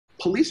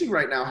Policing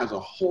right now has a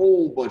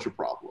whole bunch of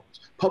problems.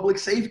 Public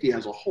safety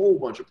has a whole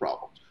bunch of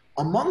problems.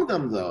 Among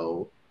them,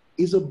 though,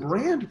 is a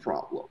brand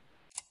problem.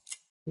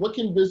 What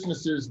can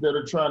businesses that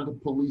are trying to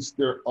police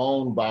their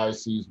own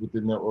biases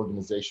within their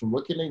organization,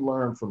 what can they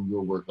learn from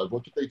your work? Like,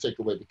 what can they take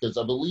away? Because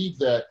I believe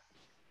that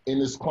in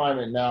this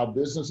climate now,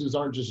 businesses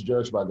aren't just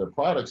judged by their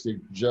products, they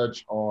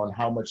judge on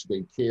how much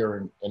they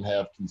care and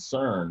have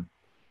concern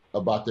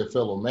about their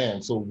fellow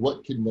man. So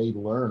what can they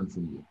learn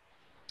from you?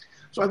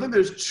 So I think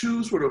there's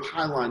two sort of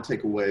highline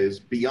takeaways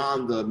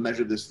beyond the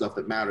measure this stuff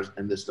that matters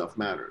and this stuff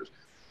matters.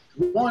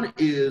 One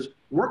is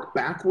work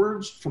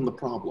backwards from the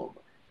problem.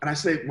 And I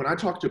say, when I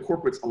talk to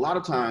corporates, a lot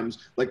of times,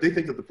 like, they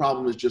think that the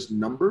problem is just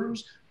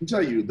numbers. I can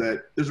tell you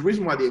that there's a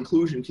reason why the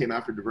inclusion came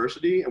after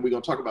diversity, and we're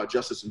going to talk about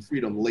justice and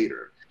freedom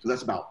later, because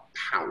that's about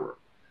power,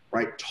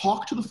 right?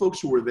 Talk to the folks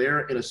who are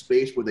there in a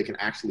space where they can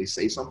actually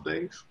say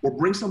something, or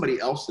bring somebody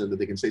else in that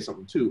they can say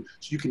something to,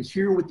 so you can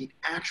hear what the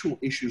actual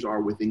issues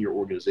are within your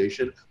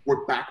organization.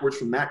 Work backwards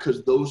from that,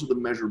 because those are the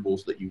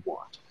measurables that you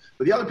want.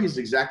 But the other piece is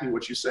exactly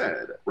what you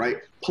said, right?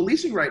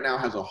 Policing right now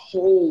has a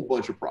whole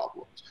bunch of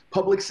problems.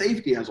 Public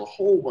safety has a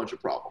whole bunch of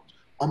problems.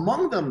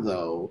 Among them,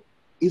 though,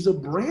 is a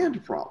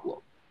brand problem,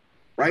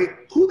 right?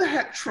 Who the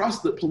heck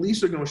trusts that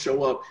police are going to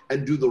show up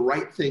and do the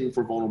right thing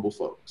for vulnerable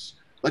folks?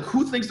 Like,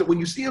 who thinks that when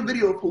you see a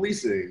video of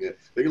policing,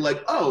 that you're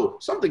like, oh,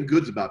 something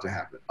good's about to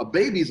happen. A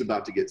baby's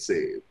about to get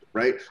saved,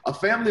 right? A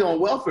family on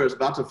welfare is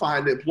about to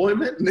find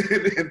employment and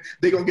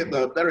they're going to get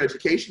the better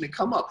education and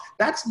come up.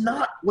 That's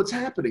not what's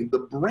happening. The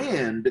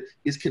brand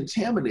is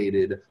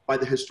contaminated by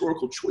the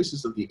historical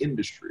choices of the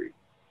industry.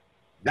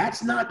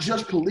 That's not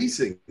just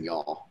policing,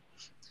 y'all.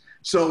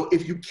 So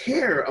if you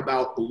care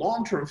about the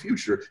long-term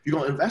future, if you're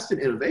going to invest in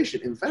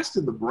innovation, invest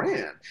in the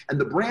brand. And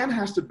the brand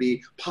has to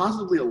be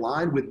positively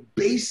aligned with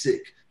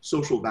basic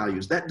social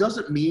values. That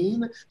doesn't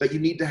mean that you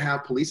need to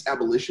have police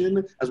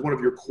abolition as one of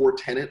your core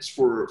tenets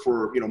for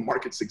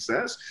market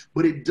success,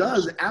 but it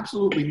does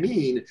absolutely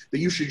mean that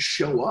you should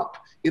show up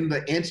in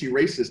the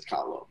anti-racist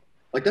column.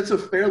 Like, that's a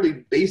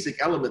fairly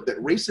basic element, that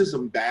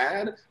racism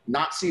bad,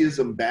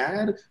 Nazism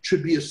bad,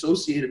 should be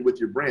associated with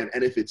your brand.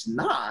 And if it's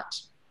not,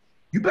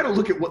 you better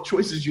look at what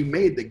choices you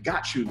made that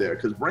got you there,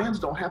 because brands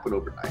don't happen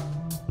overnight.